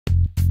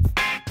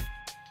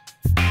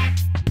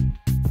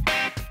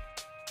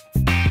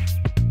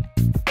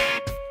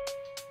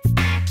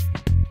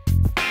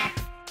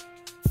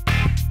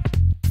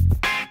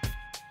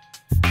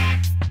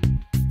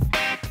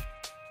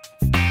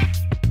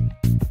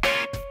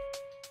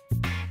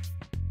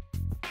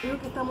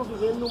Creo que estamos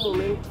viviendo un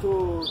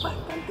momento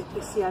bastante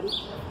especial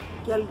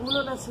que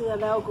algunos han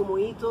señalado como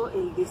hito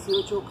el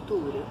 18 de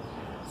octubre.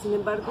 Sin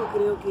embargo,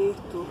 creo que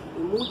esto,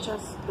 y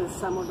muchas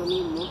pensamos lo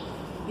mismo,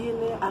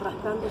 viene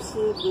arrastrándose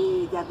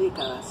de ya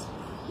décadas.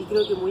 Y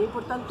creo que es muy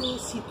importante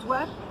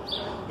situar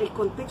el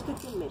contexto en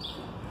que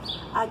emerge.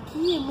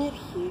 Aquí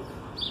emerge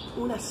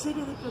una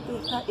serie de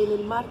protestas en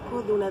el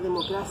marco de una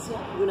democracia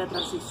y una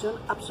transición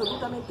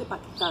absolutamente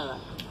pactada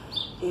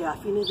a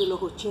fines de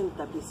los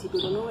 80,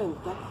 principios de los 90,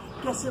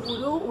 que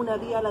aseguró una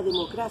vía a la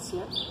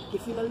democracia que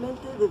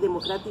finalmente de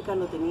democrática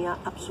no tenía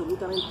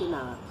absolutamente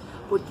nada,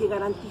 porque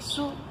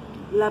garantizó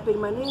la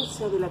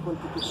permanencia de la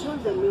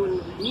Constitución de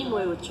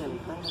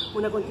 1980,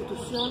 una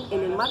Constitución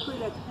en el marco de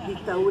la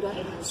dictadura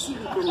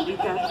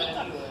cívico-militar,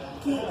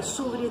 que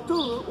sobre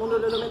todo, uno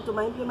de los elementos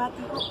más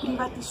emblemáticos,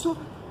 privatizó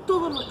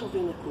todos nuestros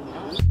bienes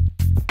públicos.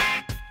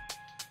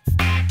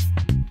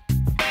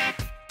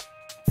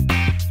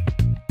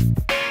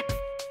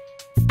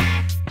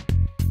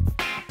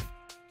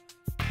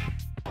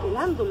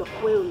 Apelando los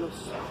pueblos,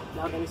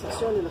 las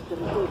organizaciones, los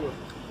territorios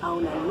a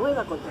una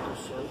nueva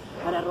constitución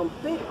para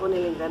romper con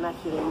el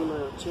engranaje de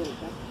 1980,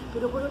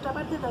 pero por otra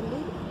parte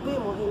también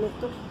vemos en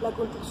esto la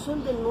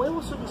construcción de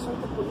nuevos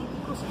horizontes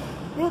políticos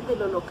desde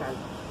lo local,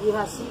 y es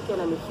así que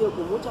han emergido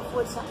con mucha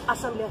fuerza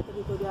asambleas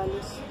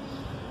territoriales,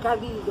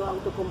 cabildos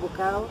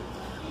autoconvocados,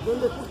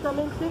 donde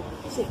justamente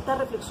se está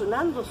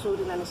reflexionando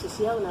sobre la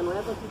necesidad de una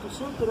nueva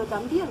constitución, pero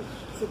también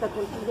se está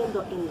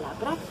construyendo en la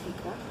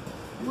práctica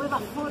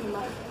nuevas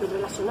formas de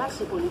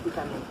relacionarse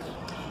políticamente.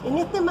 En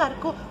este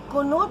marco,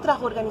 con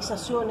otras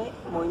organizaciones,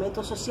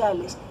 movimientos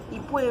sociales y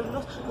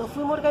pueblos, nos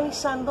fuimos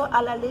organizando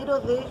al alero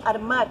de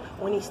armar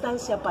una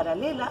instancia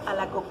paralela a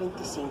la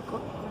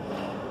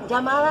COP25,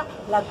 llamada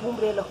la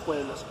Cumbre de los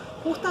Pueblos,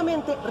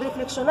 justamente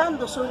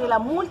reflexionando sobre la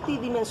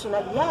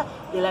multidimensionalidad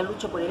de la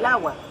lucha por el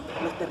agua,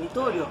 los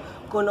territorios,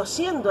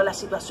 conociendo las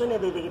situaciones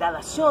de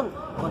degradación,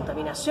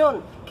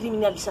 contaminación,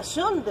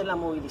 criminalización de las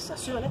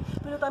movilizaciones,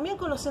 pero también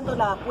conociendo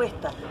las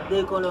apuestas de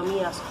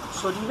economías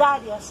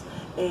solidarias,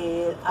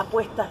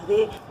 apuestas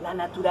de la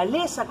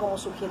naturaleza como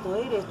sujeto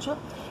de derecho,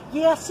 y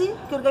es así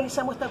que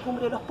organizamos esta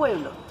Cumbre de los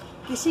Pueblos,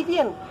 que si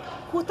bien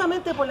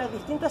justamente por las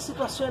distintas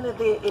situaciones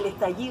del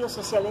estallido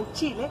social en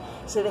Chile,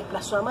 se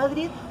desplazó a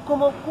Madrid,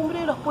 como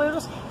Cumbre de los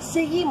Pueblos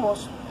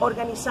seguimos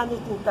organizando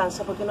esta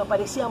instancia porque nos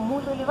parecía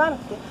muy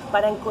relevante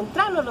para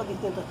encontrarnos en los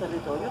distintos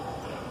territorios,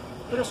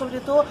 pero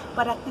sobre todo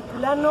para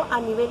articularnos a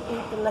nivel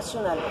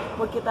internacional,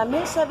 porque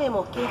también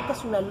sabemos que esta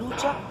es una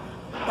lucha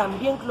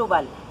también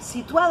global,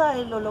 situada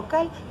en lo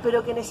local,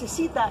 pero que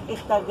necesita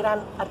esta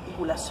gran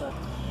articulación.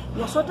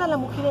 Nosotras, las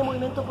mujeres de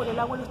Movimiento por el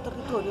Agua en los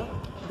Territorios,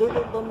 desde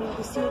el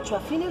 2018, a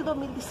fines del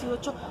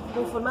 2018,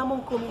 conformamos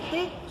un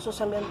comité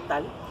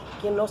socioambiental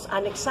que nos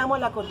anexamos a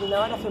la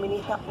coordinadora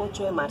feminista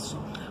 8 de marzo,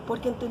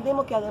 porque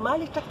entendemos que además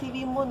el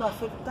extractivismo nos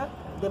afecta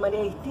de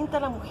manera distinta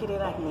a las mujeres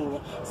y a las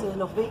niñas. Se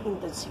nos ve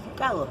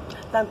intensificado,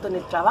 tanto en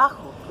el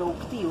trabajo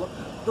productivo,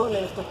 donde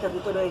en estos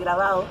territorios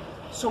degradados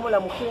somos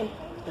las mujeres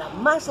las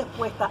más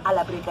expuestas a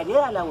la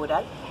precariedad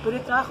laboral, pero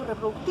el trabajo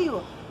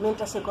reproductivo,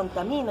 mientras se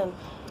contaminan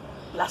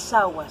las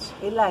aguas,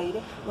 el aire,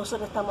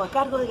 nosotros estamos a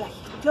cargo de la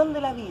gestión de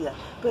la vida,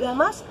 pero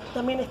además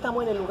también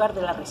estamos en el lugar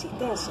de la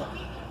resistencia,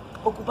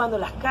 ocupando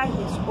las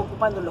calles,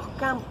 ocupando los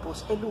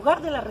campos, el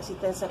lugar de la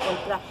resistencia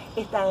contra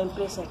estas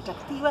empresas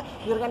extractivas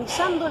y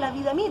organizando la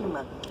vida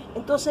misma.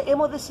 Entonces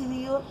hemos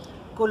decidido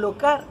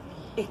colocar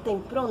esta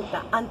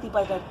impronta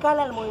antipatriarcal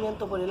al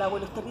movimiento por el agua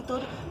y los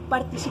territorios,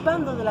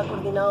 participando de la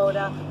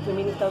coordinadora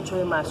feminista 8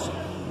 de marzo.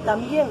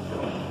 También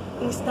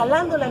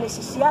instalando la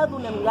necesidad de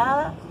una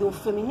mirada de un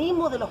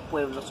feminismo de los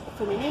pueblos,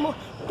 feminismos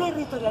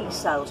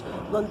territorializados,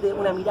 donde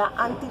una mirada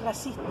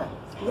antirracista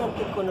y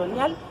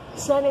anticolonial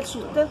sean el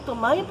sustento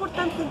más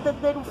importante de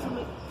entender un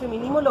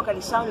feminismo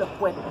localizado en los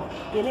cuerpos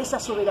y en esa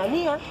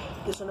soberanía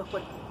que son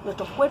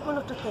nuestros cuerpos y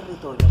nuestros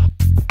territorios.